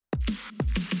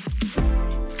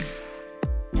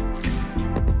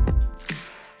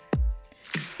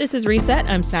This is Reset.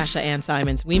 I'm Sasha Ann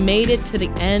Simons. We made it to the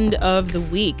end of the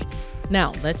week.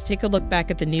 Now, let's take a look back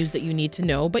at the news that you need to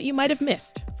know, but you might have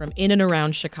missed from in and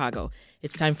around Chicago.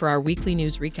 It's time for our weekly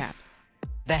news recap.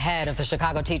 The head of the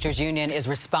Chicago Teachers Union is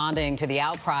responding to the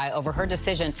outcry over her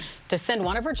decision to send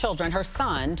one of her children, her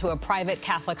son, to a private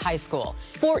Catholic high school.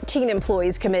 14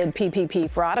 employees committed PPP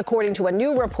fraud, according to a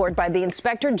new report by the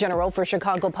Inspector General for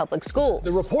Chicago Public Schools.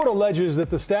 The report alleges that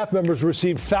the staff members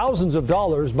received thousands of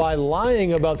dollars by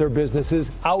lying about their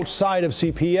businesses outside of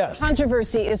CPS.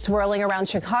 Controversy is swirling around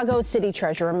Chicago City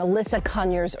Treasurer Melissa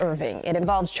Conyers-Irving. It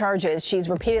involves charges she's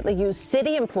repeatedly used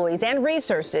city employees and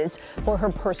resources for her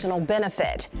personal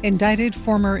benefit. Indicted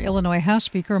former Illinois House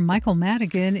Speaker Michael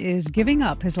Madigan is giving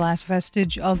up his last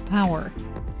vestige of power.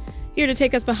 Here to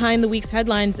take us behind the week's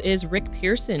headlines is Rick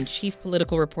Pearson, chief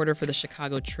political reporter for the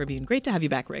Chicago Tribune. Great to have you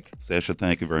back, Rick. Sasha,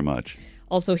 thank you very much.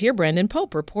 Also here, Brandon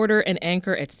Pope, reporter and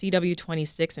anchor at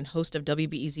CW26 and host of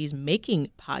WBEZ's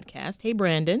Making podcast. Hey,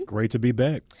 Brandon. Great to be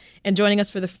back. And joining us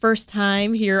for the first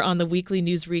time here on the weekly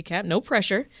news recap, no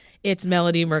pressure, it's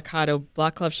Melody Mercado,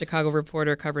 Block Club Chicago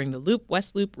reporter covering the Loop,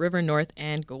 West Loop, River North,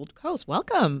 and Gold Coast.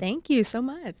 Welcome. Thank you so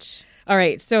much. All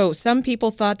right, so some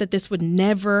people thought that this would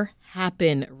never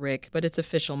happen, Rick, but it's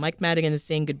official. Mike Madigan is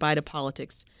saying goodbye to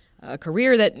politics, a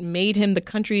career that made him the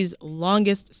country's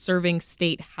longest-serving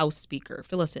state House Speaker.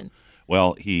 Fill us in.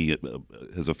 Well, he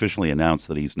has officially announced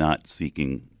that he's not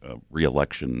seeking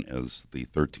re-election as the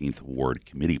 13th Ward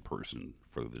committee person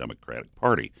for the Democratic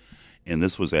Party. And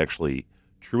this was actually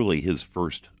truly his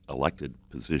first elected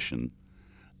position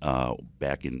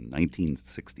back in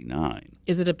 1969.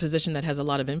 Is it a position that has a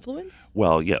lot of influence?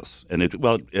 Well, yes, and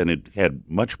it had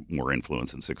much more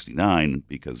influence in '69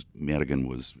 because Madigan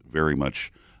was very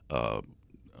much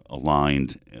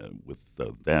aligned with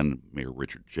then Mayor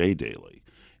Richard J. Daley,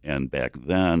 and back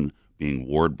then, being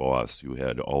ward boss, you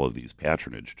had all of these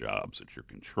patronage jobs at your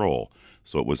control.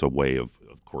 So it was a way of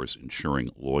course, ensuring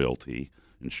loyalty,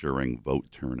 ensuring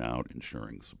vote turnout,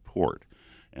 ensuring support.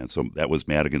 And so that was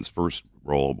Madigan's first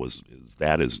role was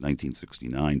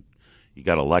 1969. He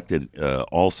got elected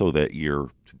also that year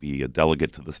to be a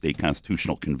delegate to the State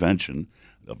Constitutional Convention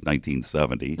of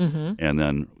 1970, and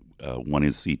then won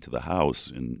his seat to the House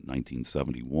in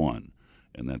 1971.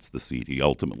 And that's the seat he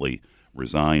ultimately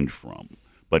resigned from.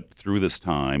 But through this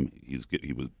time,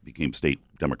 became state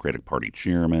Democratic Party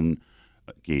chairman,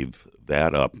 gave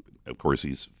that up. Of course,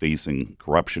 he's facing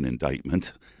corruption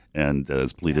indictment and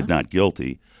has pleaded not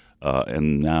guilty,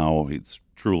 and now it's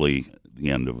truly the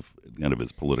end of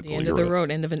his political era. The end of the road,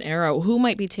 end of an era. Who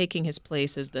might be taking his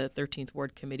place as the 13th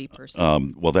Ward Committee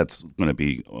person? Well, that's going to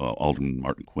be Alderman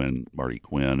Marty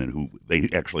Quinn, and who they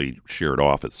actually shared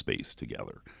office space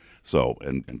together. So,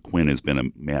 and Quinn has been a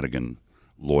Madigan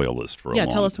loyalist for a long time.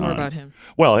 Yeah, tell us more about him.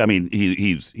 Well, I mean,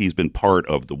 he's been part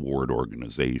of the ward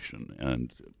organization,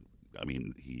 and I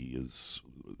mean, he is,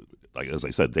 like as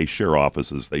I said, they share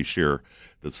offices, they share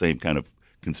the same kind of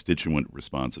constituent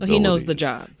responsibilities. Well, he knows the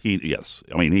job. Yes.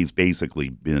 I mean, he's basically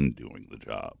been doing the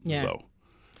job. Yeah. So.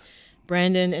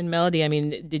 Brandon and Melody, I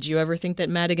mean, did you ever think that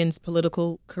Madigan's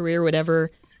political career would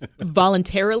ever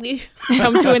voluntarily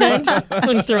come to an end? Let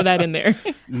me throw that in there.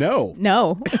 No.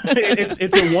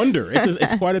 It's a wonder.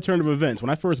 It's quite a turn of events. When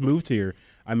I first moved here,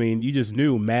 I mean, you just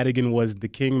knew Madigan was the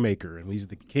kingmaker, and he's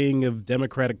the king of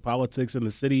Democratic politics in the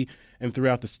city and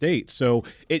throughout the state. So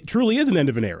it truly is an end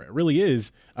of an era. It really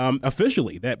is.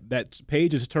 Officially, that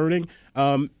page is turning,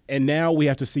 and now we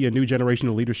have to see a new generation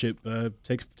of leadership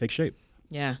take shape.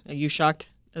 Yeah. Are you shocked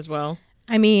as well?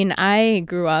 I mean, I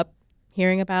grew up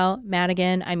hearing about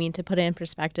Madigan. I mean, to put it in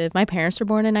perspective, my parents were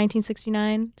born in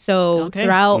 1969. So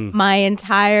throughout my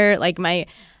entire,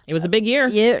 it was a big year.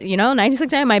 Yeah,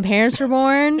 1969, my parents were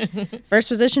born. First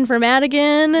position for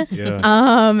Madigan.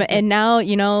 Yeah. And now,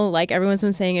 like everyone's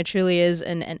been saying, it truly is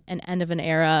an end of an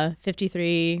era.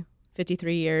 53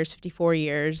 years, 54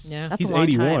 years. Yeah. That's He's a long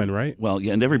 81, time. right? Well,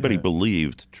 yeah, and everybody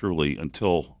believed truly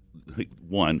until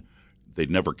one, they'd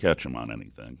never catch him on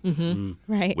anything,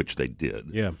 Right. which they did.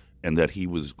 Yeah. And that he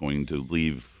was going to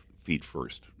leave feet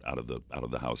first out of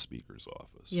the House Speaker's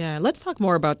office. Yeah, let's talk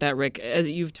more about that, Rick. As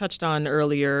you've touched on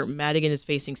earlier, Madigan is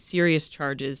facing serious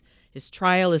charges. His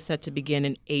trial is set to begin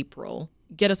in April.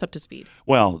 Get us up to speed.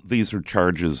 Well, these are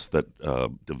charges that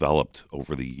developed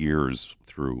over the years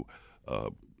through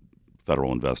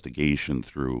federal investigation,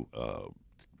 through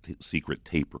secret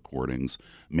tape recordings.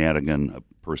 Madigan, a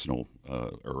personal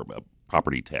or a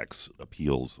property tax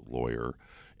appeals lawyer,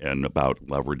 and about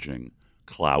leveraging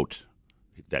clout,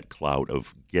 that clout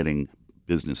of getting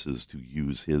businesses to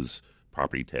use his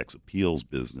property tax appeals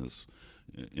business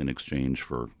in exchange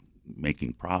for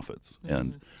making profits.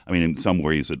 And I mean, in some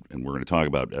ways, and we're going to talk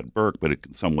about Ed Burke, but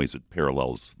in some ways it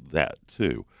parallels that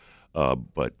too.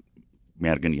 But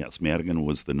Madigan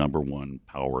was the number one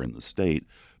power in the state.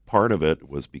 Part of it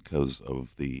was because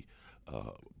of the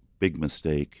big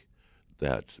mistake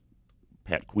that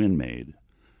Pat Quinn made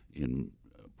in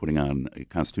putting on a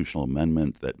constitutional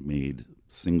amendment that made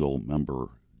single-member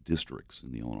districts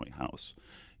in the Illinois House.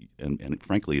 And it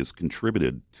frankly has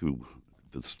contributed to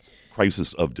this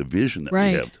crisis of division that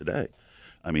we have today.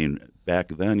 I mean, back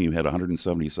then you had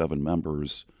 177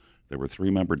 members. There were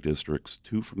 3-member districts,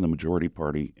 2 from the majority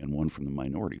party and 1 from the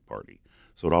minority party.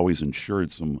 So it always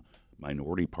ensured some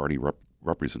minority party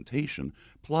representation.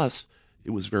 Plus,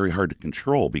 it was very hard to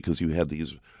control because you had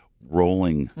these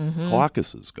rolling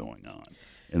caucuses going on.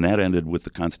 And that ended with the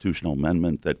constitutional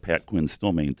amendment that Pat Quinn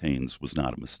still maintains was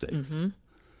not a mistake.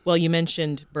 Well, you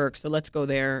mentioned Burke, so let's go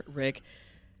there, Rick.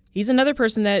 He's another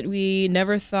person that we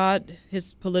never thought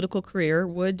his political career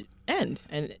would end.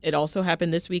 And it also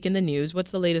happened this week in the news.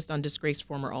 What's the latest on disgraced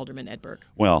former Alderman Ed Burke?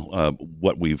 Well,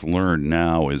 what we've learned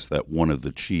now is that one of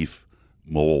the chief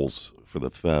moles for the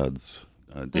feds,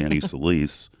 Danny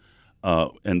Solis,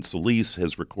 and Solis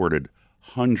has recorded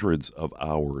hundreds of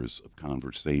hours of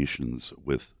conversations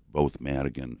with both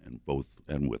Madigan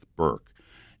and with Burke.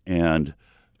 And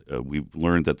we've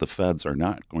learned that the feds are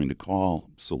not going to call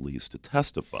Solis to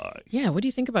testify. Yeah, what do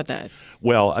you think about that?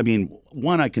 Well, I mean,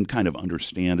 one, I can kind of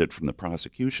understand it from the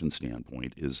prosecution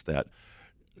standpoint, is that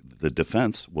the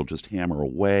defense will just hammer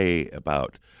away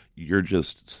about you're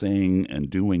just saying and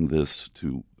doing this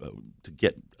to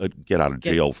get out of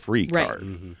jail free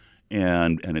card.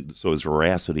 So his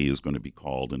veracity is going to be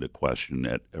called into question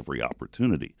at every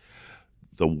opportunity.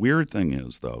 The weird thing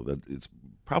is, though, that it's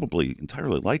probably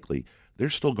entirely likely they're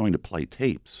still going to play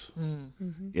tapes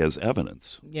as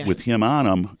evidence with him on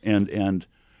them, and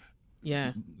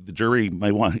the jury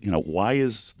might want, why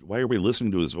are we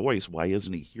listening to his voice? Why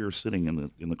isn't he here sitting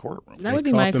in the courtroom? That would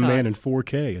be my thought. The man in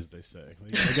 4K, as they say.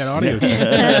 They got audio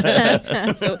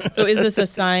tape. So is this a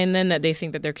sign then that they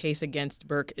think that their case against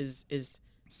Burke is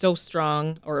so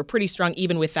strong, or pretty strong,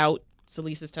 even without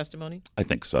Solis's testimony? I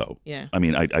think so. Yeah. I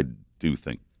mean, I do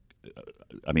think.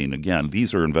 I mean, again,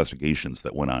 these are investigations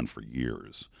that went on for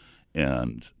years,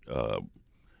 and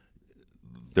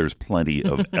there's plenty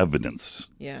of evidence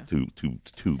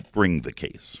to bring the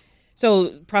case.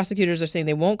 So prosecutors are saying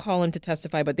they won't call him to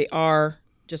testify, but they are,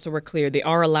 just so we're clear, they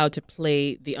are allowed to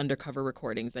play the undercover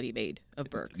recordings that he made of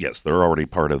Burke. Yes, they're already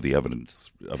part of the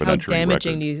evidence. How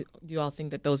damaging do you all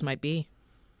think that those might be?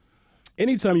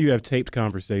 Anytime you have taped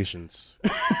conversations,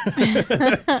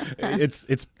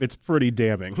 it's pretty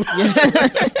damning.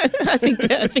 I think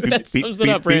that sums it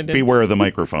up, Brandon. Beware of the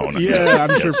microphone. Yeah,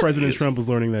 I'm sure President Trump was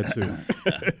learning that too.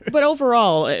 But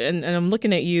overall, and I'm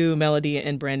looking at you, Melody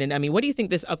and Brandon, I mean, what do you think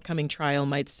this upcoming trial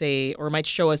might say or might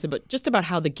show us about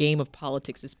how the game of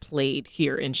politics is played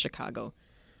here in Chicago?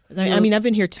 I mean, I've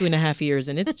been here 2.5 years,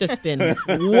 and it's just been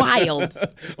wild.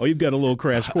 Oh, you've got a little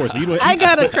crash course. I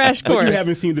got a crash course. You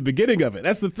haven't seen the beginning of it.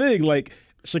 That's the thing. Like,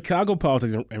 Chicago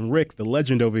politics, and Rick, the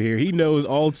legend over here, he knows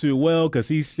all too well because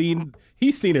he's seen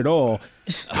it all.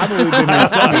 I've only been here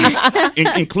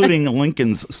 7, including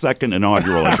Lincoln's second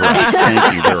inaugural address.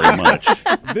 Thank you very much.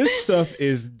 This stuff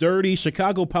is dirty.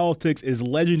 Chicago politics is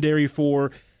legendary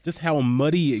for just how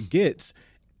muddy it gets.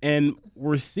 And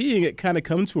we're seeing it kind of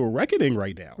come to a reckoning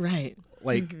right now. Right.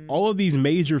 Like all of these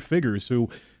major figures who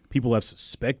people have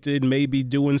suspected may be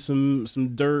doing some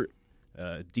dirt,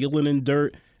 dealing in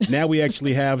dirt. Now we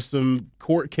actually have some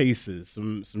court cases,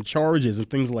 some charges and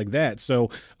things like that. So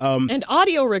and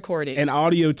audio recordings. And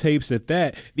audio tapes at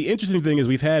that. The interesting thing is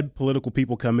we've had political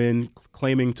people come in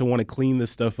claiming to want to clean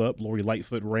this stuff up. Lori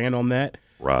Lightfoot ran on that.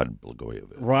 Rob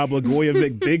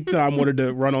Blagojevich big time wanted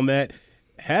to run on that.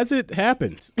 Has it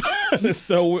happened?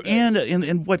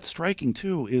 And what's striking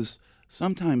too is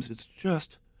sometimes it's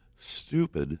just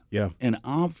stupid and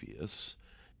obvious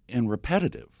and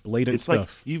repetitive. Blatant it's stuff. Like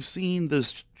you've seen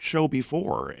this show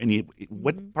before, and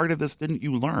what part of this didn't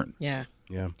you learn? Yeah.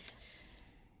 I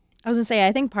was gonna say,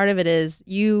 I think part of it is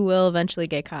you will eventually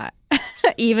get caught,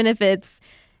 even if it's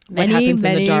many years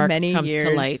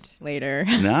to light later.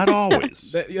 Not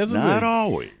always. Not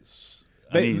always.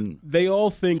 They all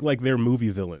think like they're movie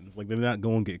villains, like they're not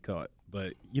going to get caught,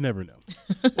 but you never know.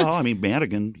 Well, I mean,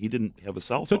 Madigan, he didn't have a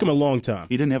cell phone. Took him a long time.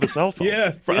 He didn't have a cell phone.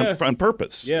 On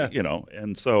purpose. Yeah.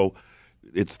 And so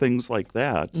it's things like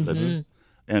that.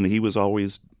 And he was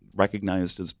always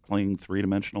recognized as playing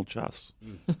three-dimensional chess.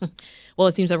 Well,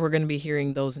 it seems like we're going to be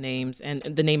hearing those names and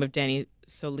the name of Danny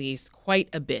Solis quite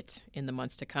a bit in the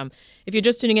months to come. If you're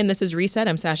just tuning in, this is Reset.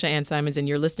 I'm Sasha Ann Simons, and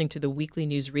you're listening to the Weekly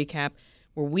News Recap,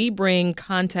 where we bring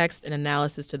context and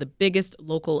analysis to the biggest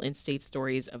local and state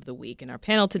stories of the week. In our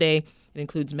panel today, it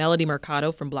includes Melody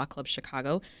Mercado from Block Club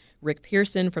Chicago, Rick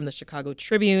Pearson from the Chicago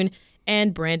Tribune,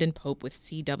 and Brandon Pope with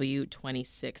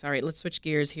CW26. All right, let's switch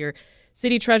gears here.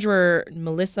 City Treasurer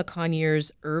Melissa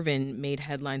Conyers Irvin made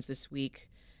headlines this week.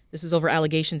 This is over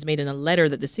allegations made in a letter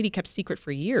that the city kept secret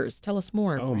for years. Tell us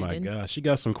more, Oh, Brandon. my gosh. She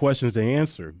got some questions to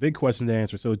answer. Big questions to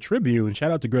answer. So Tribune,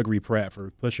 shout out to Gregory Pratt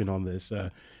for pushing on this.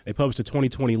 They published a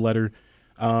 2020 letter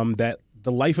that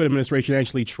the Lightfoot administration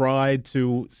actually tried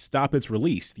to stop its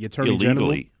release. The Attorney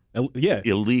Illegally. General.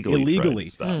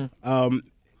 Illegally.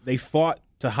 They fought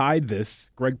to hide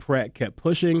this. Greg Pratt kept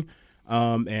pushing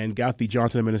and got the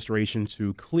Johnson administration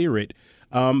to clear it.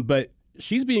 But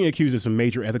she's being accused of some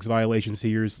major ethics violations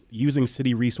here, using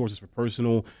city resources for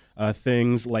personal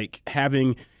things, like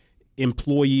having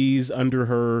employees under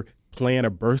her plan a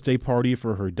birthday party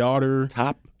for her daughter.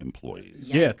 Top employees.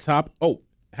 Yikes. Yeah, top. Oh,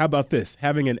 how about this?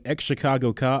 Having an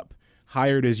ex-Chicago cop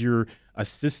hired as your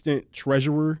assistant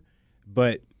treasurer,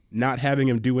 but not having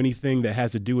him do anything that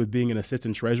has to do with being an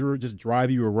assistant treasurer, just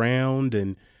drive you around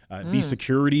and be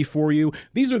security for you.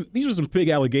 These are some big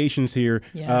allegations here.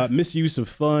 Yeah. Misuse of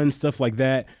funds, stuff like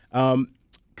that.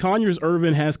 Conyers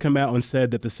Irvin has come out and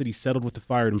said that the city settled with the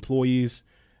fired employees,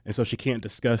 and so she can't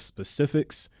discuss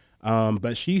specifics.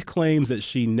 But she claims that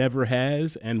she never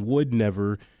has and would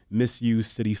never misuse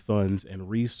city funds and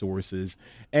resources.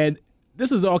 And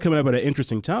this is all coming up at an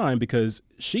interesting time because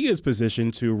she is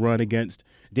positioned to run against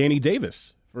Danny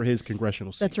Davis for his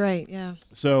congressional seat. That's right, yeah.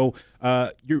 So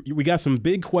we got some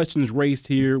big questions raised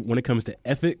here when it comes to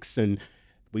ethics, and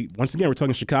we're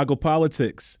talking Chicago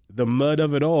politics, the mud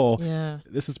of it all. Yeah.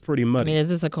 This is pretty muddy. I mean, is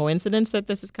this a coincidence that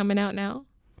this is coming out now,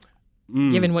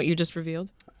 given what you just revealed?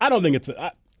 I don't think it's.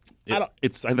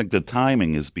 I think the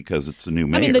timing is because it's a new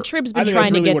mayor. I mean, the Trib's been I think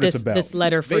trying that's to really get what it's this about.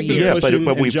 letter for They've been years. Yeah, pushing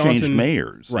but we've changed Johnson-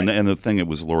 mayors. Right. And the thing, it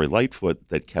was Lori Lightfoot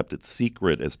that kept it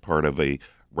secret as part of a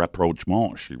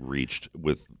rapprochement she reached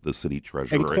with the city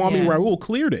treasurer. And Kwame Yeah. Raoul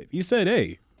cleared it. He said,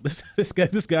 "Hey, this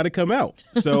got to come out."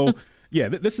 So, yeah,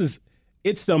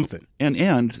 it's something.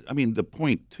 And I mean, the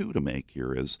point, too, to make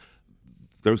here is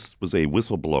there was a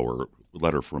whistleblower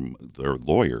letter from their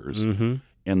lawyers,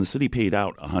 and the city paid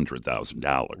out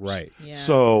 $100,000. Right. Yeah.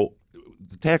 So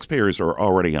the taxpayers are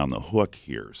already on the hook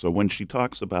here. So when she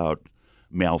talks about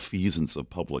malfeasance of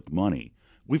public money,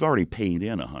 we've already paid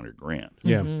in $100,000.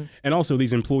 Yeah. And also,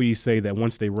 these employees say that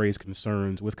once they raised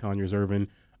concerns with Conyers Irvin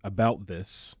about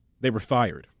this, they were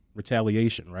fired.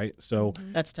 Retaliation, right? So,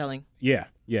 That's telling. yeah.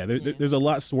 There's a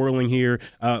lot swirling here.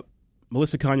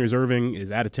 Melissa Conyers Irvin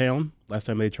is out of town. Last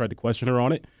time they tried to question her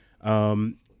on it.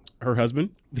 Her husband,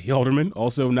 the alderman,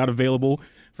 also not available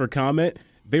for comment.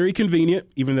 Very convenient,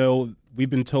 even though we've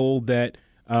been told that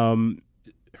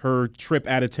her trip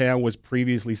out of town was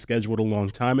previously scheduled a long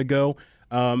time ago.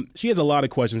 She has a lot of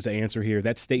questions to answer here.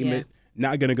 That statement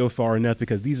not going to go far enough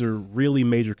because these are really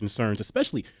major concerns,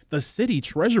 especially the city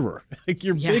treasurer. Like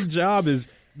your big job is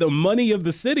the money of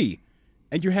the city,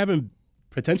 and you're having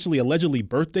potentially allegedly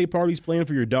birthday parties planned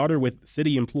for your daughter with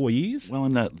city employees. Well,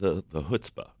 and the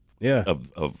chutzpah Yeah.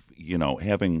 of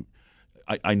having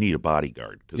I need a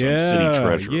bodyguard because I'm city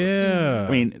treasurer. Yeah.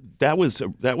 I mean, that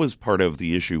was part of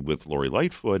the issue with Lori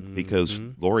Lightfoot because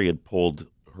Lori had pulled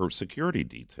her security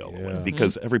detail away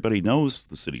because everybody knows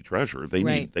the city treasurer. They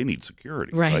need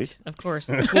security. Right. Of course.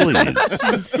 Please.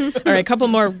 All right, a couple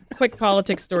more quick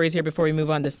politics stories here before we move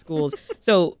on to schools.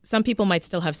 So some people might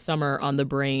still have summer on the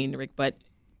brain, Rick, but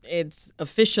it's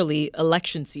officially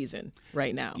election season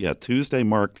right now. Yeah, Tuesday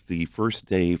marked the first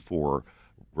day for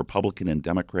Republican and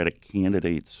Democratic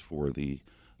candidates for the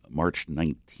March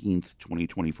 19th,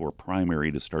 2024 primary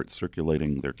to start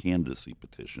circulating their candidacy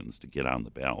petitions to get on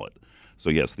the ballot. So,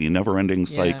 yes, the never-ending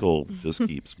cycle just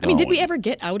keeps going. I mean, did we ever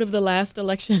get out of the last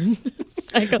election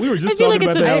cycle? We were just talking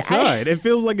about that outside. It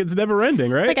feels like it's never ending,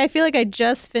 right? It's like I feel like I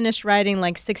just finished writing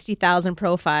like 60,000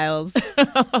 profiles.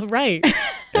 Right.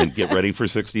 And get ready for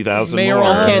 60,000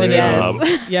 mayoral more.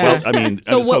 candidates. Well, I mean,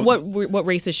 so what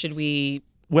races should we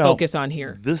focus on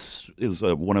here? This is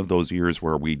one of those years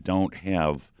where we don't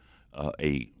have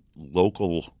a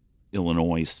local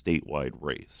Illinois statewide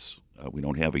race. We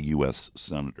don't have a U.S.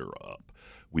 senator up.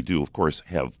 We do, of course,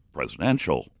 have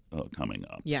presidential coming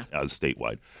up as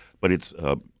statewide. But it's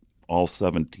all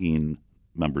 17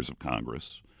 members of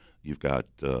Congress. You've got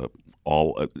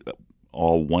all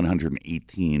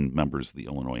 118 members of the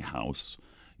Illinois House.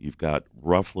 You've got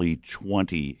roughly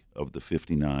 20 of the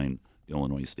 59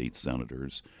 Illinois state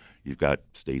senators. You've got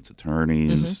state's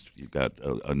attorneys. You've got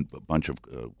a bunch of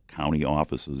county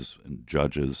offices and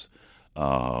judges.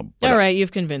 All right,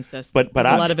 you've convinced us. But there's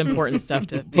a lot of important stuff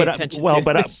to pay attention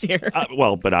to this year.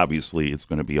 But obviously it's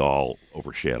going to be all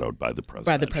overshadowed by the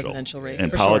presidential race.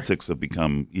 And for politics sure. have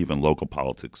become, even local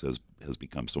politics has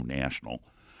become so national.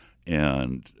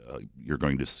 And you're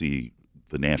going to see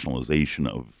the nationalization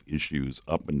of issues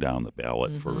up and down the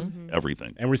ballot for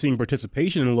everything. And we're seeing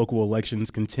participation in local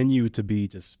elections continue to be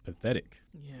just pathetic.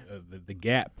 Yeah. The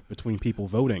gap between people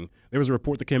voting. There was a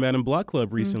report that came out in Block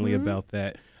Club recently about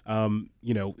that.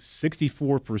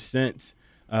 64%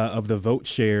 of the vote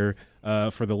share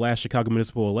for the last Chicago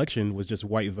municipal election was just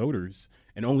white voters,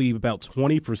 and only about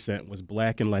 20% was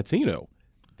Black and Latino.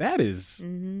 That is,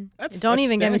 don't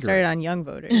even get me started on young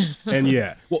voters. And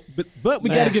but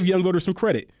we got to give young voters some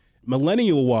credit.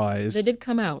 Millennial wise, they did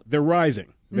come out. They're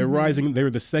rising. They're rising. They're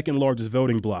the second largest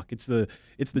voting bloc. It's the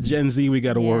Gen Z we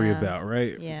got to worry about,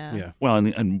 right? Yeah. Well,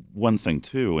 and one thing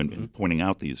too, and pointing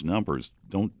out these numbers,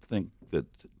 don't think that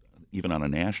even on a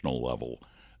national level,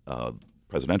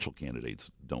 presidential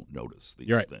candidates don't notice these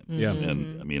things. Yeah.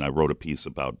 And I mean, I wrote a piece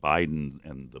about Biden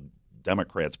and the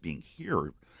Democrats being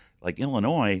here. Like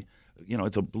Illinois,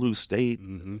 it's a blue state.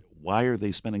 Why are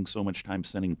they spending so much time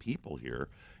sending people here?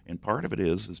 And part of it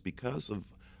is because of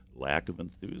lack of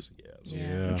enthusiasm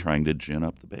and trying to gin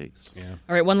up the base. Yeah.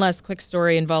 All right, one last quick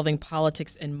story involving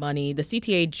politics and money. The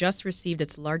CTA just received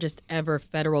its largest ever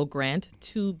federal grant,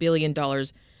 $2 billion,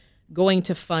 going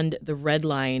to fund the Red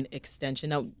Line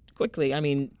extension. Now, quickly, I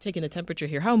mean, taking a temperature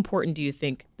here, how important do you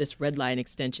think this Red Line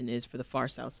extension is for the far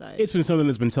south side? It's been something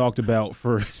that's been talked about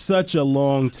for such a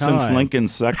long time. Since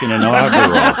Lincoln's second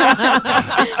inaugural.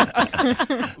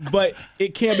 But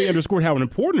it can't be underscored how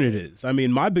important it is. I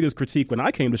mean, my biggest critique when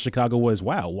I came to Chicago was,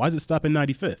 wow, why does it stop in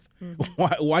 95th?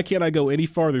 Why can't I go any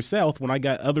farther south when I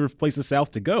got other places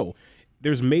south to go?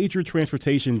 There's major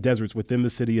transportation deserts within the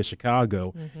city of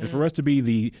Chicago. And for us to be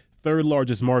the third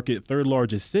largest market, third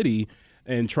largest city,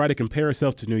 and try to compare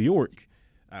ourselves to New York,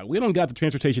 we don't got the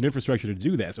transportation infrastructure to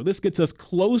do that. So this gets us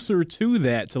closer to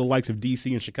that, to the likes of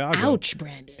D.C. and Chicago. Ouch,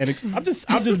 Brandon. And I'm just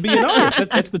being honest.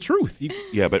 That's the truth.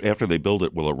 Yeah, but after they build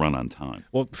it, will it run on time?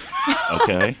 Well,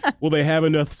 okay. Will they have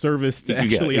enough service to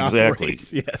actually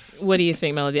operate? Yes. What do you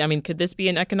think, Melody? I mean, could this be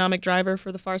an economic driver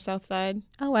for the far south side?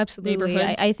 Oh, absolutely.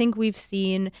 I think we've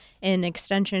seen in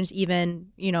extensions, even,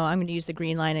 I'm going to use the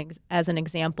Green Line as an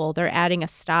example. They're adding a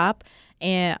stop,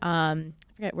 and I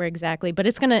forget where exactly, but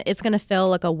it's gonna fill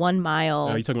like a 1 mile.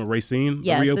 Are you talking about Racine?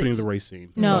 Yes, the reopening of the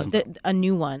Racine. No, a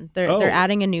new one. They're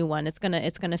adding a new one. It's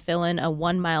gonna fill in a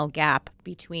 1 mile gap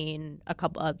between a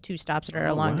couple two stops that are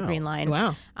along the Green Line.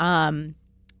 Wow.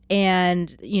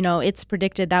 And it's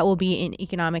predicted that will be an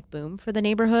economic boom for the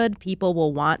neighborhood. People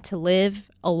will want to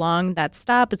live along that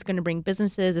stop. It's going to bring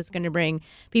businesses. It's going to bring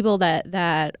people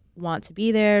that want to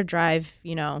be there, drive.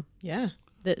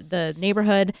 The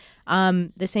neighborhood.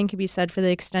 The same could be said for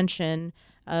the extension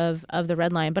of the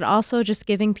Red Line, but also just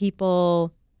giving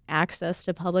people access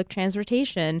to public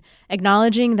transportation,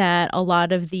 acknowledging that a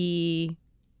lot of the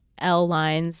L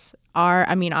lines are,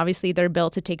 obviously they're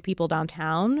built to take people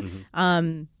downtown,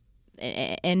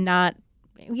 and not,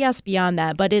 beyond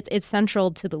that, but it's central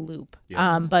to the loop.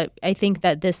 Yeah. But I think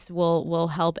that this will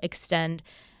help extend,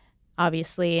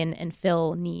 obviously, and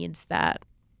fill needs that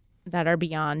are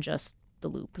beyond just the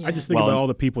loop. Yeah. I just think about all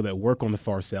the people that work on the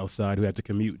far south side who have to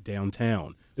commute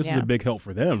downtown. This is a big help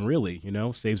for them, really.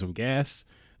 Save some gas,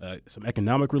 some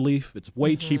economic relief. It's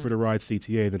way cheaper to ride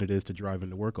CTA than it is to drive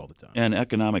into work all the time. And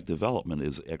economic development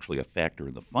is actually a factor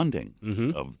in the funding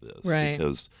of this, right?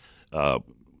 Because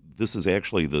this is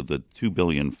actually the $2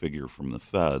 billion figure from the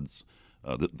feds.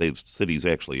 The city's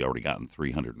actually already gotten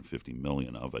 $350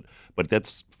 million of it, but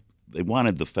they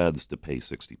wanted the feds to pay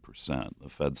 60%. The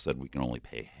feds said we can only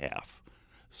pay half.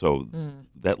 So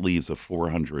that leaves a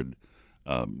 $400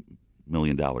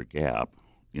 million gap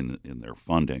in their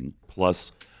funding.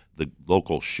 Plus, the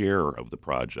local share of the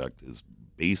project is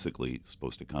basically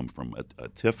supposed to come from a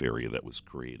TIF area that was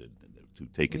created to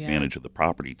take advantage of the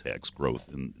property tax growth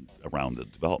around the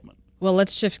development. Well,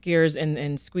 let's shift gears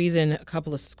and squeeze in a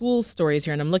couple of school stories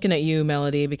here. And I'm looking at you,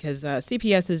 Melody, because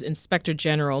CPS's Inspector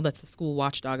General, that's the school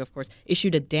watchdog, of course,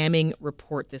 issued a damning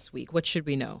report this week. What should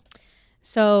we know?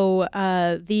 So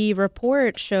the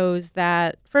report shows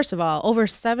that, first of all, over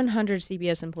 700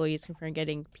 CPS employees confirmed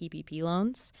getting PPP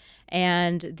loans.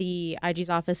 And the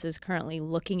IG's office is currently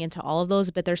looking into all of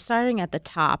those, but they're starting at the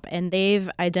top. And they've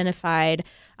identified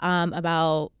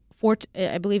about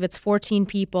I believe it's 14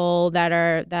 people that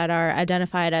are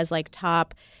identified as like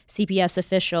top CPS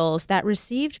officials that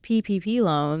received PPP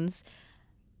loans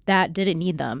that didn't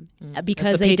need them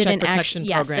because they didn't actually.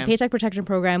 Yes, the Paycheck Protection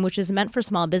Program, which is meant for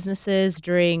small businesses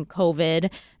during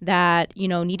COVID that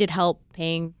needed help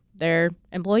paying their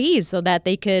employees so that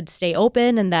they could stay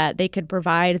open and that they could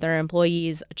provide their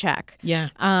employees a check. Yeah.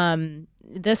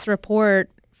 This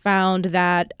report found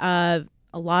that a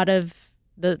lot of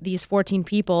these 14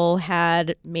 people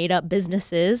had made up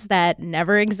businesses that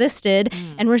never existed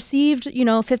and received,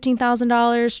 $15,000,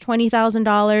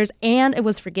 $20,000, and it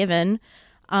was forgiven,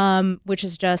 which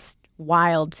is just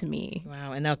wild to me.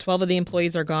 Wow. And now 12 of the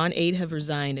employees are gone. 8 have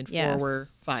resigned and 4 Yes. were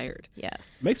fired.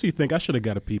 Yes. Makes me think I should have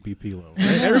got a PPP loan.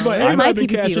 Everybody my been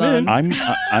PPP cashing loan.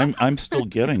 in. I'm still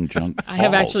getting junk calls. I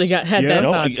have actually had that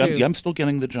No, thought too. I'm still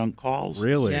getting the junk calls.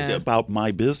 Really? Yeah. About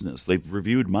my business. They've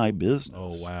reviewed my business.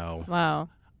 Oh, wow. Wow.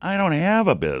 I don't have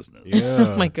a business.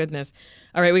 Oh, my goodness.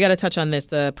 All right, we got to touch on this.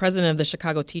 The president of the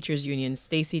Chicago Teachers Union,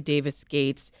 Stacey Davis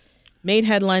Gates, made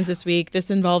headlines this week. This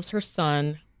involves her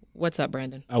son. What's up,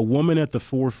 Brandon? A woman at the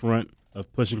forefront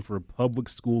of pushing for public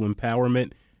school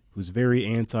empowerment, who's very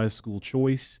anti-school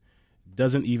choice,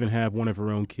 doesn't even have one of her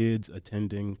own kids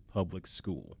attending public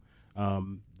school.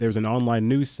 There's an online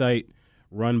news site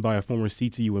run by a former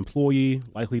CTU employee,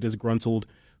 likely disgruntled,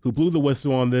 who blew the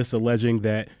whistle on this, alleging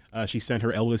that she sent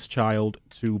her eldest child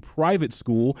to private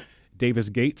school. Davis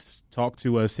Gates talked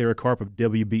to Sarah Karp of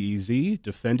WBEZ,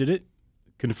 defended it,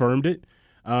 confirmed it,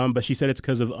 but she said it's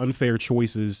because of unfair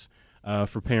choices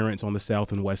for parents on the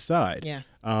South and West Side. Yeah.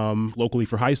 Locally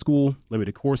for high school,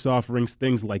 limited course offerings,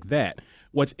 things like that.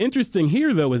 What's interesting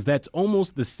here, though, is that's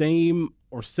almost the same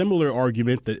or similar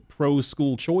argument that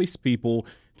pro-school choice people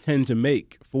tend to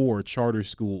make for charter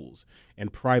schools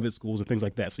and private schools and things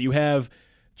like that. So you have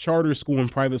charter school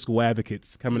and private school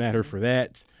advocates coming at her for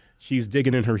that. She's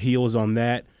digging in her heels on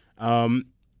that. And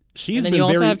then you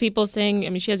also have people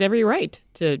saying, she has every right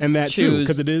to choose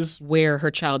because it is where her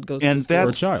child goes to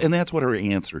school. And that's what her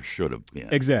answer should have been.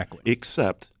 Exactly.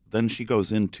 Except then she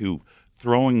goes into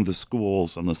throwing the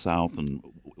schools on the South and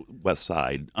West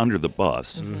Side under the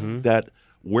bus. Mm-hmm. That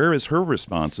where is her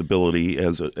responsibility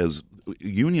as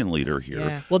union leader here?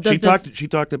 Yeah. Well, she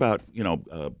talked about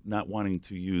not wanting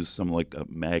to use some like a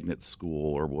magnet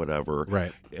school or whatever,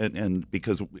 right? And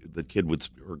because the kid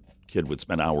would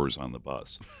spend hours on the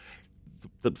bus.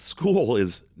 The school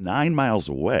is 9 miles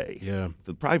away. Yeah.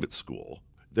 The private school.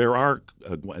 There are,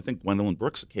 I think Gwendolyn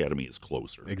Brooks Academy is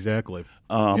closer. Exactly.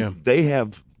 They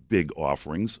have big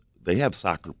offerings. They have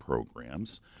soccer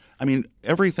programs.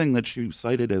 Everything that she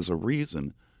cited as a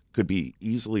reason could be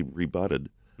easily rebutted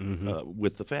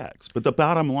with the facts. But the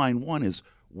bottom line one is,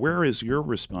 where is your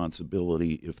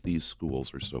responsibility if these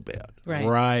schools are so bad?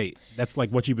 Right. That's like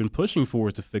what you've been pushing for,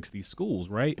 is to fix these schools,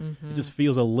 right? Mm-hmm. It just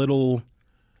feels a little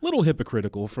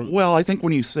hypocritical. Well, I think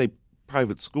when you say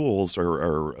private schools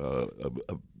are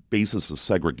a basis of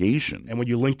segregation. And when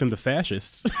you link them to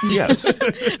fascists. Yes.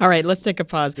 All right, let's take a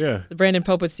pause. Yeah. Brandon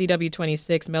Pope with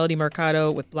CW26, Melody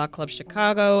Mercado with Block Club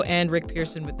Chicago, and Rick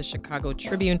Pearson with the Chicago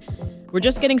Tribune. We're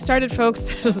just getting started, folks.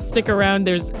 Stick around.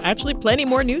 There's actually plenty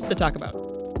more news to talk about.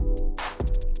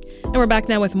 And we're back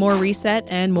now with more Reset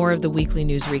and more of the weekly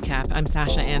news recap. I'm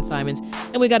Sasha Ann Simons,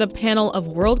 and we got a panel of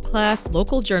world-class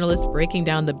local journalists breaking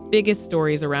down the biggest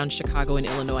stories around Chicago and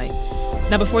Illinois.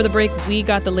 Now, before the break, we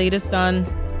got the latest on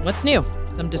what's new,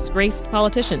 some disgraced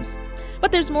politicians.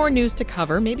 But there's more news to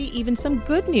cover, maybe even some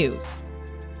good news.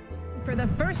 For the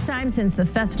first time since the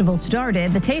festival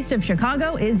started, the Taste of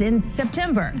Chicago is in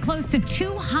September. Close to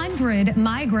 200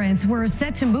 migrants were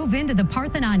set to move into the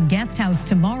Parthenon Guest House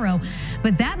tomorrow,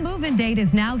 but that move-in date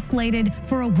is now slated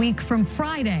for a week from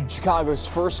Friday. Chicago's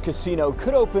first casino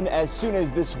could open as soon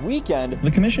as this weekend. The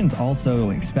commission's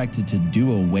also expected to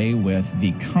do away with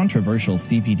the controversial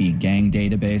CPD gang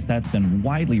database that's been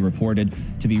widely reported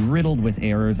to be riddled with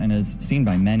errors and is seen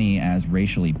by many as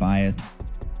racially biased.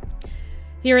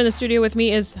 Here in the studio with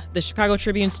me is the Chicago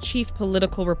Tribune's chief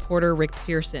political reporter, Rick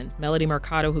Pearson, Melody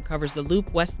Mercado, who covers the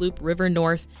Loop, West Loop, River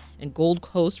North, and Gold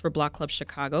Coast for Block Club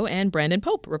Chicago, and Brandon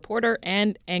Pope, reporter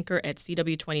and anchor at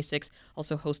CW26,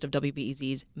 also host of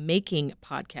WBEZ's Making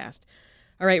podcast.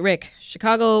 All right, Rick,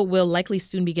 Chicago will likely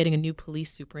soon be getting a new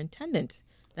police superintendent.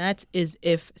 That is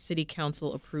if City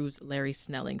Council approves Larry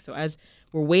Snelling. So as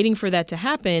we're waiting for that to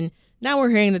happen, now we're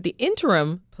hearing that the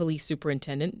interim police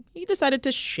superintendent, he decided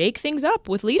to shake things up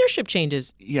with leadership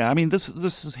changes. Yeah, this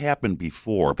has happened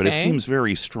before, but it seems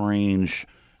very strange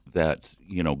that,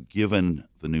 given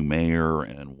the new mayor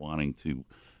and wanting to,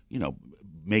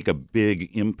 make a big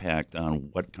impact on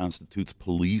what constitutes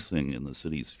policing in the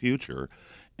city's future,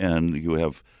 and you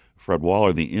have Fred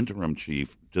Waller, the interim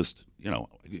chief, just,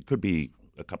 it could be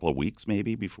a couple of weeks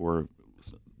maybe before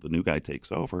the new guy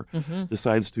takes over,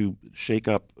 decides to shake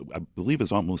up, I believe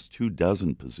it's almost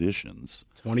 24 positions.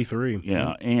 23.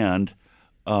 Yeah, and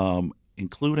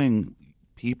including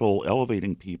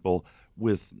elevating people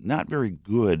with not very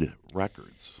good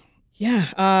records.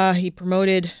 Yeah, he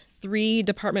promoted 3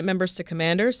 department members to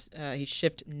commanders. He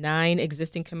shifted 9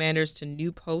 existing commanders to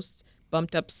new posts,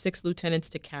 bumped up 6 lieutenants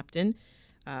to captain.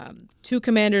 2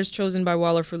 commanders chosen by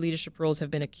Waller for leadership roles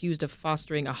have been accused of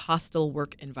fostering a hostile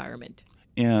work environment.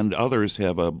 And others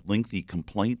have a lengthy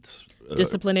complaints.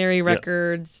 Disciplinary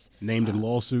records. Named in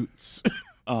lawsuits.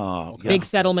 Big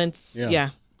settlements. Yeah.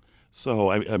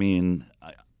 So, I mean,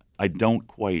 I don't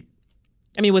quite...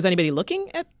 I mean, was anybody looking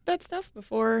at that stuff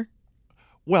before?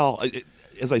 Well,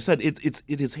 as I said,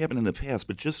 it has happened in the past,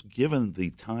 but just given the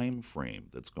time frame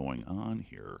that's going on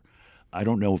here, I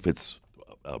don't know if it's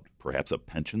perhaps a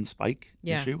pension spike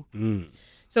issue.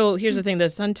 So here's the thing. The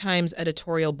Sun-Times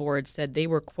editorial board said they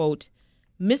were, quote,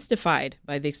 mystified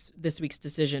by this week's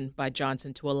decision by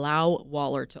Johnson to allow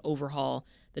Waller to overhaul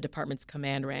the department's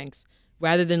command ranks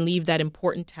rather than leave that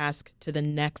important task to the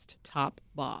next top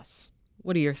boss.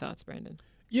 What are your thoughts, Brandon?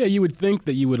 Yeah, you would think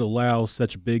that you would allow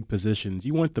such big positions.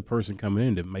 You want the person coming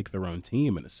in to make their own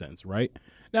team in a sense, right?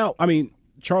 Now, I mean,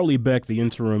 Charlie Beck, the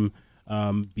interim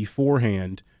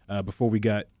beforehand, before we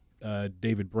got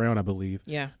David Brown, I believe.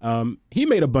 Yeah. He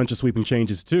made a bunch of sweeping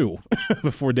changes, too,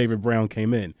 before David Brown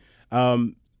came in.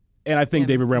 And I think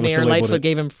David Brown was Mayor still able to... Lightfoot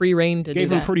gave him free reign to do that.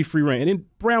 Gave him pretty free reign. And then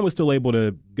Brown was still able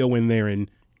to go in there and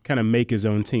kind of make his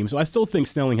own team. So I still think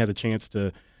Snelling has a chance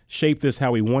to shape this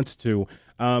how he wants to.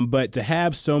 But to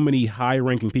have so many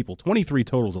high-ranking people, 23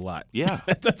 total is a lot. Yeah.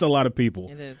 That's a lot of people.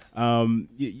 It is.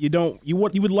 You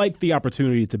would like the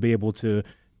opportunity to be able to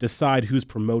decide who's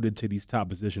promoted to these top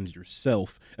positions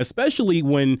yourself, especially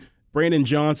when Brandon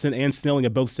Johnson and Snelling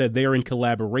have both said they're in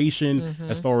collaboration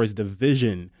as far as the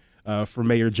vision for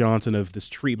Mayor Johnson of this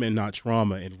treatment, not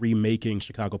trauma, and remaking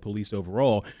Chicago police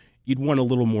overall. You'd want a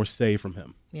little more say from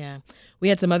him. Yeah. We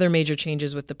had some other major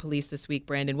changes with the police this week,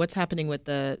 Brandon. What's happening with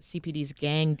the CPD's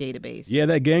gang database? Yeah,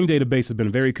 that gang database has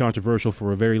been very controversial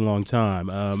for a very long time.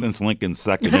 Since Lincoln's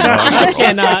second. I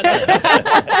cannot.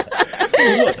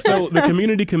 Look, so the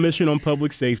Community Commission on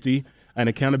Public Safety and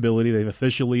Accountability, they've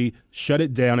officially shut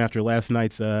it down after last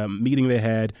night's meeting they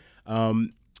had.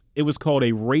 It was called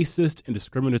a racist and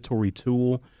discriminatory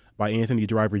tool by Anthony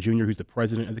Driver Jr., who's the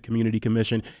president of the Community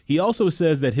Commission. He also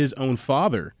says that his own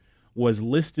father was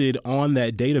listed on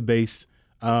that database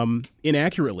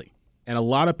inaccurately. And a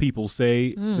lot of people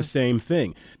say the same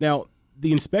thing. Now,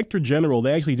 the Inspector General,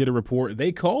 they actually did a report.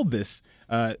 They called this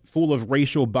full of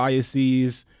racial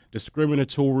biases,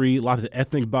 discriminatory, a lot of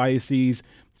ethnic biases.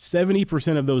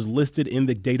 70% of those listed in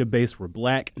the database were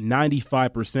black.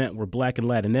 95% were black and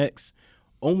Latinx.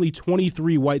 Only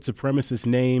 23 white supremacists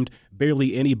named,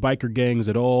 barely any biker gangs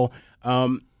at all.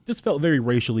 Just felt very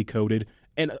racially coded.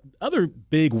 And other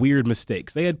big weird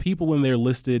mistakes. They had people in there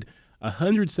listed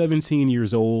 117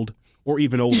 years old or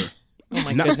even older. Oh,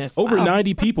 my goodness. Over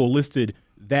 90 people listed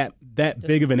that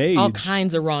big of an age. All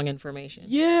kinds of wrong information.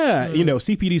 Yeah.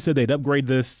 CPD said they'd upgrade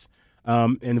this.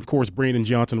 And, of course, Brandon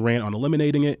Johnson ran on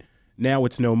eliminating it. Now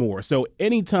it's no more. So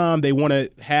anytime they want to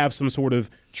have some sort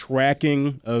of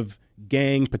tracking of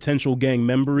potential gang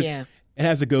members, it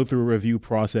has to go through a review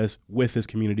process with this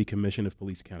Community Commission of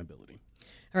Police Accountability.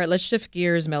 All right, let's shift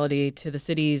gears, Melody, to the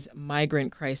city's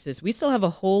migrant crisis. We still have a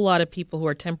whole lot of people who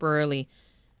are temporarily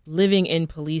living in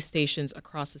police stations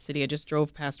across the city. I just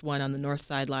drove past one on the north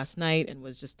side last night and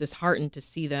was just disheartened to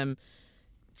see them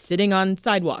sitting on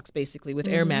sidewalks, basically, with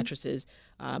air mattresses.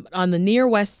 On the near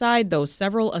west side, though,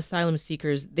 several asylum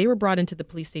seekers, they were brought into the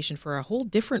police station for a whole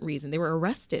different reason. They were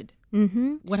arrested.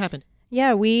 What happened?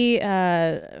 Yeah, we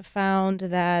found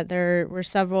that there were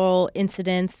several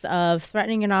incidents of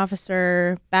threatening an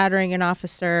officer, battering an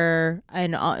officer,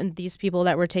 and these people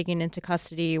that were taken into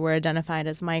custody were identified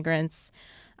as migrants.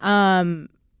 We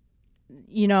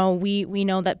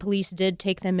know that police did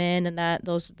take them in and that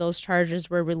those charges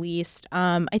were released.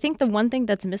 I think the one thing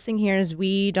that's missing here is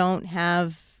we don't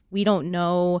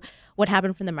know what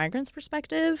happened from the migrants'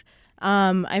 perspective.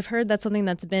 I've heard that's something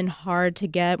that's been hard to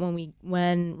get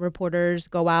when reporters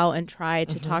go out and try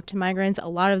to talk to migrants. A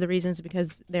lot of the reasons is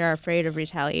because they're afraid of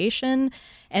retaliation,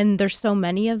 and there's so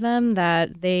many of them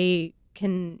that they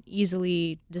can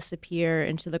easily disappear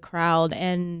into the crowd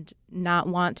and not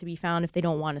want to be found if they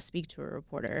don't want to speak to a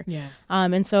reporter. Yeah.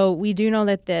 And so we do know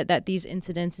that these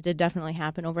incidents did definitely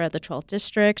happen over at the 12th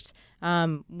District.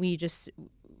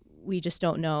 we just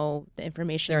don't know the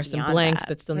information. There are some beyond blanks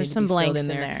that still need to be filled in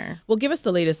there. Well, give us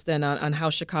the latest then on how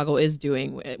Chicago is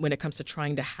doing when it comes to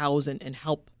trying to house and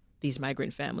help these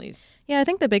migrant families. Yeah, I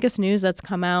think the biggest news that's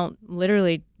come out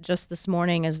literally just this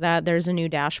morning is that there's a new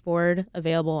dashboard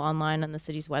available online on the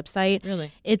city's website.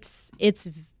 Really?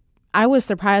 I was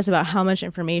surprised about how much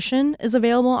information is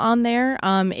available on there.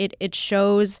 It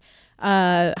shows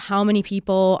how many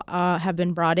people have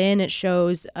been brought in. It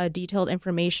shows detailed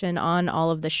information on all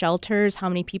of the shelters, how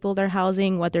many people they're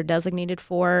housing, what they're designated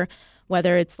for,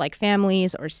 whether it's like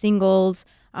families or singles.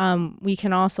 We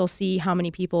can also see how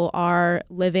many people are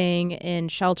living in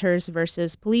shelters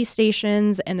versus police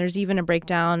stations, and there's even a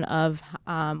breakdown of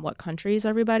what countries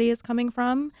everybody is coming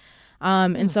from.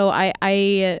 And so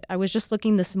I was just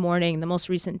looking this morning. The most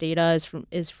recent data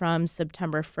is from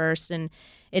September 1st, and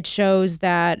it shows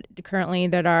that currently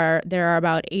there are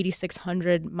about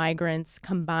 8,600 migrants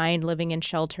combined living in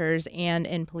shelters and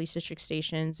in police district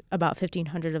stations. About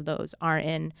 1,500 of those are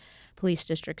in police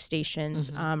district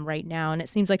stations right now, and it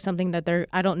seems like something that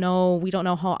we don't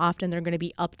know how often they're going to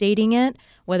be updating it,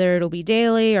 whether it'll be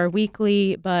daily or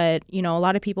weekly, but a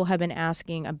lot of people have been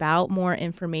asking about more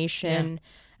information.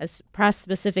 As press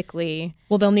specifically.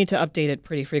 Well, they'll need to update it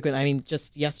pretty frequently. I mean,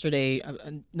 just yesterday,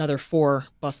 another 4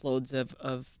 busloads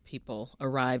of people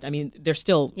arrived. I mean, they're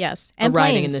still and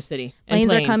arriving in the city.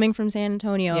 Planes are coming from San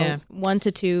Antonio, 1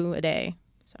 to 2 a day.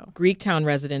 So Greektown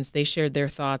residents, they shared their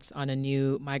thoughts on a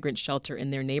new migrant shelter in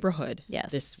their neighborhood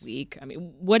this week. I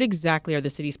mean, what exactly are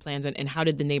the city's plans, and how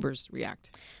did the neighbors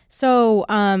react? So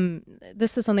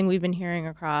this is something we've been hearing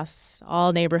across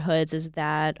all neighborhoods, is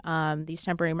that these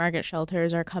temporary migrant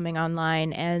shelters are coming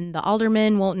online, and the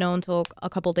aldermen won't know until a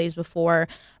couple days before.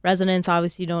 Residents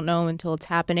obviously don't know until it's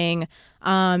happening.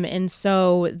 And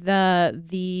so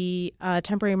the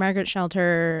temporary migrant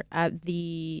shelter at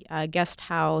the guest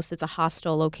house, it's a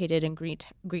hostel located in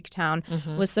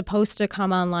Greektown, was supposed to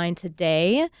come online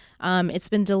today. It's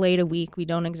been delayed a week. We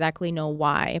don't exactly know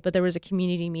why, but there was a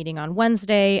community meeting on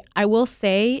Wednesday. I will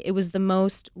say it was the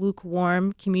most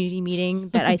lukewarm community meeting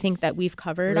that I think that we've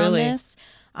covered on this.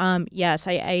 Yes,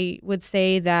 I would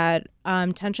say that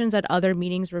tensions at other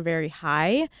meetings were very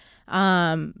high.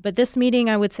 But this meeting,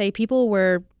 I would say people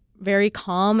were very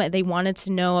calm. They wanted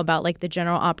to know about like the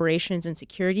general operations and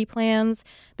security plans,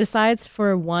 besides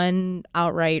for one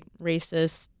outright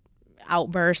racist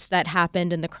outburst that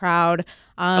happened in the crowd.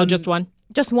 Just one?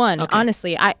 Just one. Okay.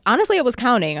 Honestly, I was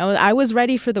counting. I was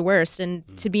ready for the worst, and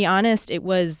to be honest, it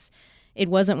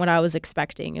wasn't what I was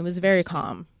expecting. It was very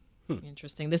calm.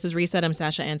 Interesting. This is Reset. I'm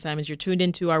Sasha Ann Simons. You're tuned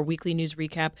into our weekly news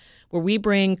recap, where we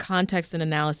bring context and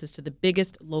analysis to the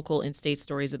biggest local and state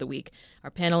stories of the week. Our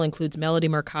panel includes Melody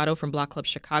Mercado from Block Club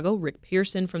Chicago, Rick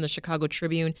Pearson from the Chicago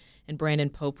Tribune, and Brandon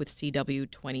Pope with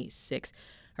CW26.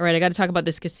 All right, I got to talk about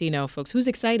this casino, folks. Who's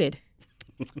excited?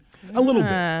 A little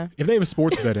bit. If they have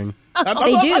sports betting, they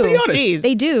do. I'll be honest. Jeez.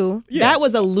 They do. Yeah. That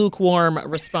was a lukewarm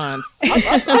response.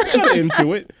 I'm kind of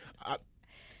into it.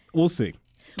 We'll see.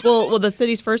 Well, the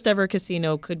city's first ever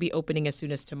casino could be opening as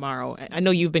soon as tomorrow. I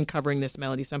know you've been covering this,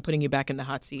 Melody, so I'm putting you back in the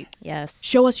hot seat. Yes.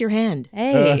 Show us your hand.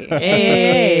 Hey.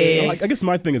 Hey. I guess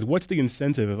my thing is, what's the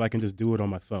incentive if I can just do it on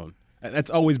my phone? That's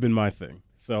always been my thing.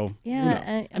 So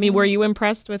yeah, I mean, were you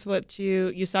impressed with what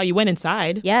you saw? You went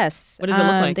inside. Yes. What does it look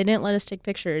like? They didn't let us take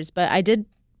pictures, but I did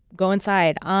go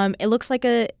inside. It looks like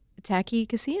a tacky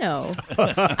casino.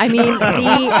 I mean,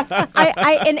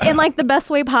 in like the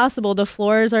best way possible. The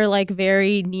floors are like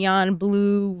very neon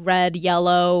blue, red,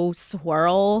 yellow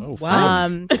swirl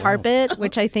carpet,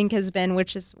 which I think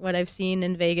which is what I've seen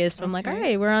in Vegas. So I'm like, all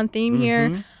right, we're on theme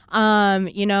here.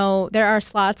 There are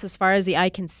slots as far as the eye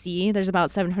can see. There's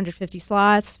about 750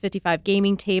 slots, 55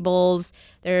 gaming tables.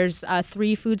 There's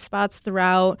 3 food spots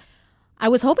throughout. I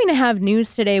was hoping to have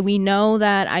news today. We know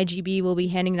that IGB will be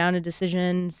handing down a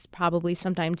decisions probably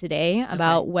sometime today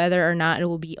about whether or not it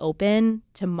will be open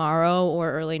tomorrow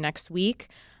or early next week.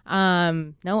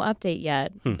 No update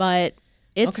yet, but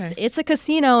it's a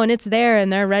casino and it's there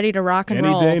and they're ready to rock and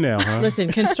roll. Any day now, huh?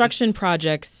 Listen, construction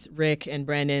projects, Rick and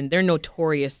Brandon, they're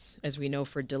notorious, as we know,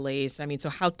 for delays. I mean, so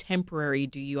how temporary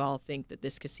do you all think that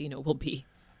this casino will be?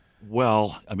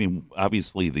 Well, I mean,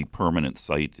 obviously the permanent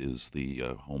site is the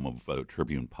home of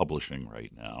Tribune Publishing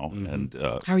right now. And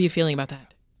how are you feeling about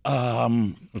that?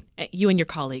 You and your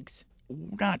colleagues?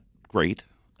 Not great.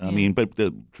 I mean, but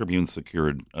the Tribune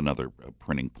secured another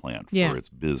printing plant for its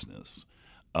business.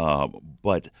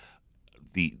 But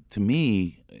to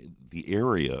me, the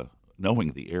area,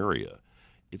 knowing the area,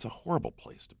 it's a horrible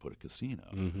place to put a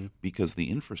casino because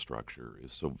the infrastructure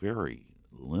is so very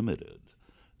limited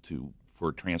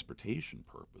for transportation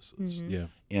purposes. Yeah.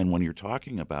 And when you're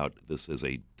talking about this as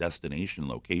a destination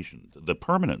location, the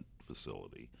permanent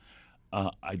facility,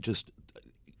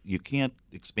 you can't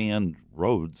expand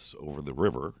roads over the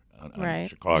river on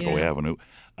Chicago Avenue.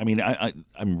 I mean,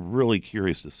 I'm really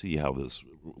curious to see how this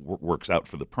works out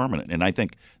for the permanent, and I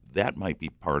think that might be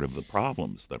part of the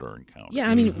problems that are encountered. Yeah,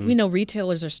 I mean, we know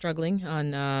retailers are struggling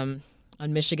on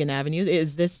Michigan Avenue.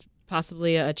 Is this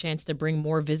possibly a chance to bring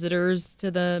more visitors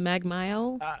to the Mag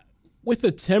Mile? With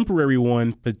a temporary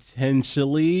one,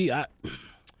 potentially.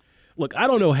 Look, I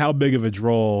don't know how big of a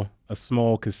draw a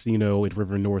small casino at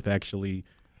River North actually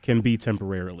can be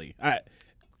temporarily.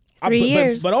 3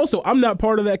 years. But also, I'm not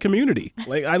part of that community.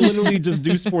 Like, I literally just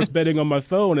do sports betting on my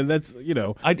phone, and that's,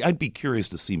 I'd be curious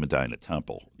to see Medina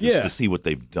Temple, just to see what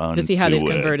they've done. To see how they've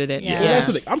converted it. Yeah. Well, that's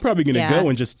the thing. I'm probably going to go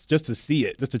and just to see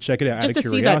it, just to check it out just out to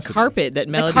of see curiosity. that carpet that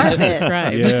Melody just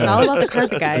described. Yeah. It's all about the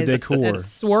carpet, guys. The decor. That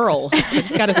swirl. You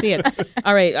just got to see it.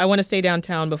 All right, I want to stay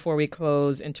downtown before we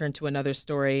close and turn to another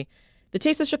story. The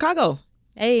Taste of Chicago.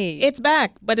 Hey. It's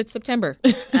back, but it's September.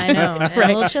 I know. And a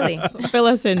little chilly. Fill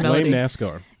us in, Melody. Blame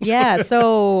NASCAR. Yeah,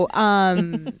 so,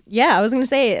 I was going to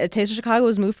say Taste of Chicago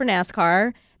was moved for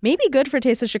NASCAR. Maybe good for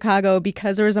Taste of Chicago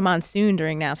because there was a monsoon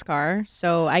during NASCAR.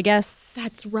 So I guess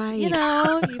that's right. You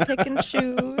pick and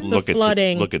choose. Look the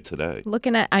flooding. Look at today.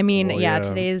 Looking at,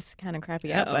 today's kind of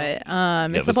crappy out, but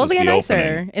it's this supposed to is get the nicer.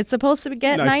 opening. It's supposed to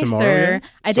get Nice nicer. tomorrow,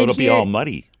 yeah. It'll be all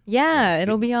muddy. Yeah,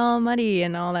 it'll be all muddy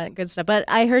and all that good stuff. But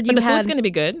I heard the food's going to be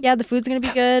good. Yeah, the food's going to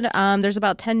be good. There's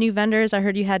about 10 new vendors. I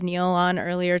heard you had Neil on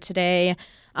earlier today.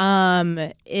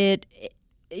 They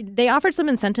offered some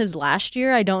incentives last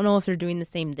year. I don't know if they're doing the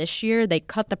same this year. They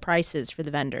cut the prices for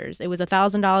the vendors. It was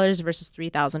 $1,000 versus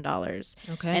 $3,000.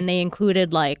 Okay. And they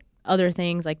included like other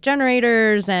things like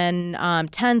generators and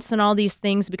tents and all these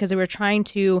things because they were trying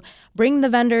to bring the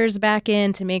vendors back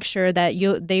in to make sure that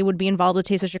they would be involved with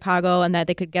Taste of Chicago and that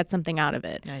they could get something out of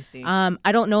it. I see.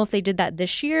 I don't know if they did that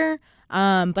this year,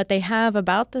 but they have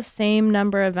about the same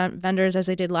number of vendors as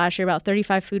they did last year, about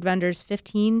 35 food vendors,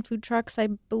 15 food trucks, I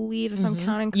believe, if I'm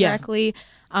counting correctly.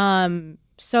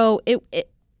 So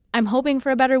I'm hoping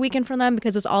for a better weekend for them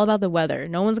because it's all about the weather.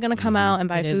 No one's going to come out and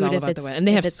buy food is all if about it's the weather. And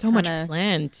they have so much kinda...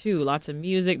 planned, too. Lots of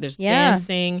music. There's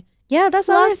dancing. Yeah, that's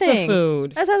the other Plus thing. the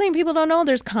food. That's the other thing people don't know.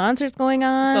 There's concerts going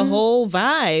on. It's a whole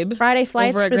vibe. Friday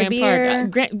flights over at for Grand the beer.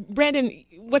 Park. Brandon,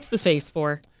 what's the face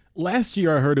for? Last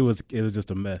year, I heard it was just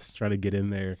a mess trying to get in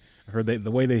there. I heard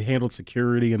the way they handled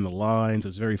security and the lines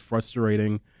was very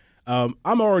frustrating. I'm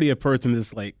already a person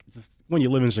that's like, just when you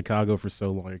live in Chicago for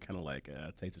so long, you're kind of like,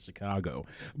 Taste of Chicago.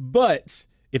 But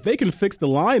if they can fix the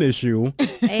line issue,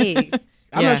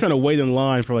 I'm not trying to wait in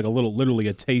line for like literally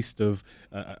a taste of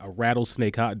a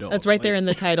rattlesnake hot dog. That's right there in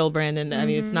the title, Brandon. I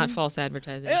mean, it's not false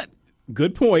advertising.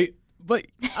 Good point. But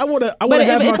I want to. But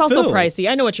have it's my also fill. pricey.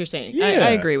 I know what you're saying. Yeah. I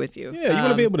agree with you. Yeah, you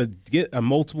want to be able to get a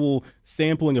multiple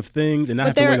sampling of things and not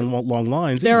have to wait in long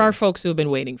lines. There are folks who have been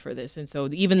waiting for this, and so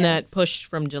even that push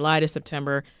from July to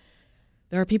September,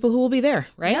 there are people who will be there,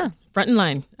 right? Yeah. Front in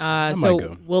line.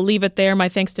 So we'll leave it there. My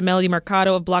thanks to Melody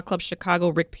Mercado of Block Club Chicago,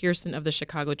 Rick Pearson of the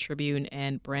Chicago Tribune,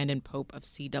 and Brandon Pope of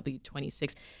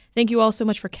CW26. Thank you all so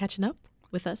much for catching up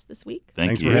with us this week.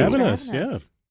 Thanks for having us. Yeah.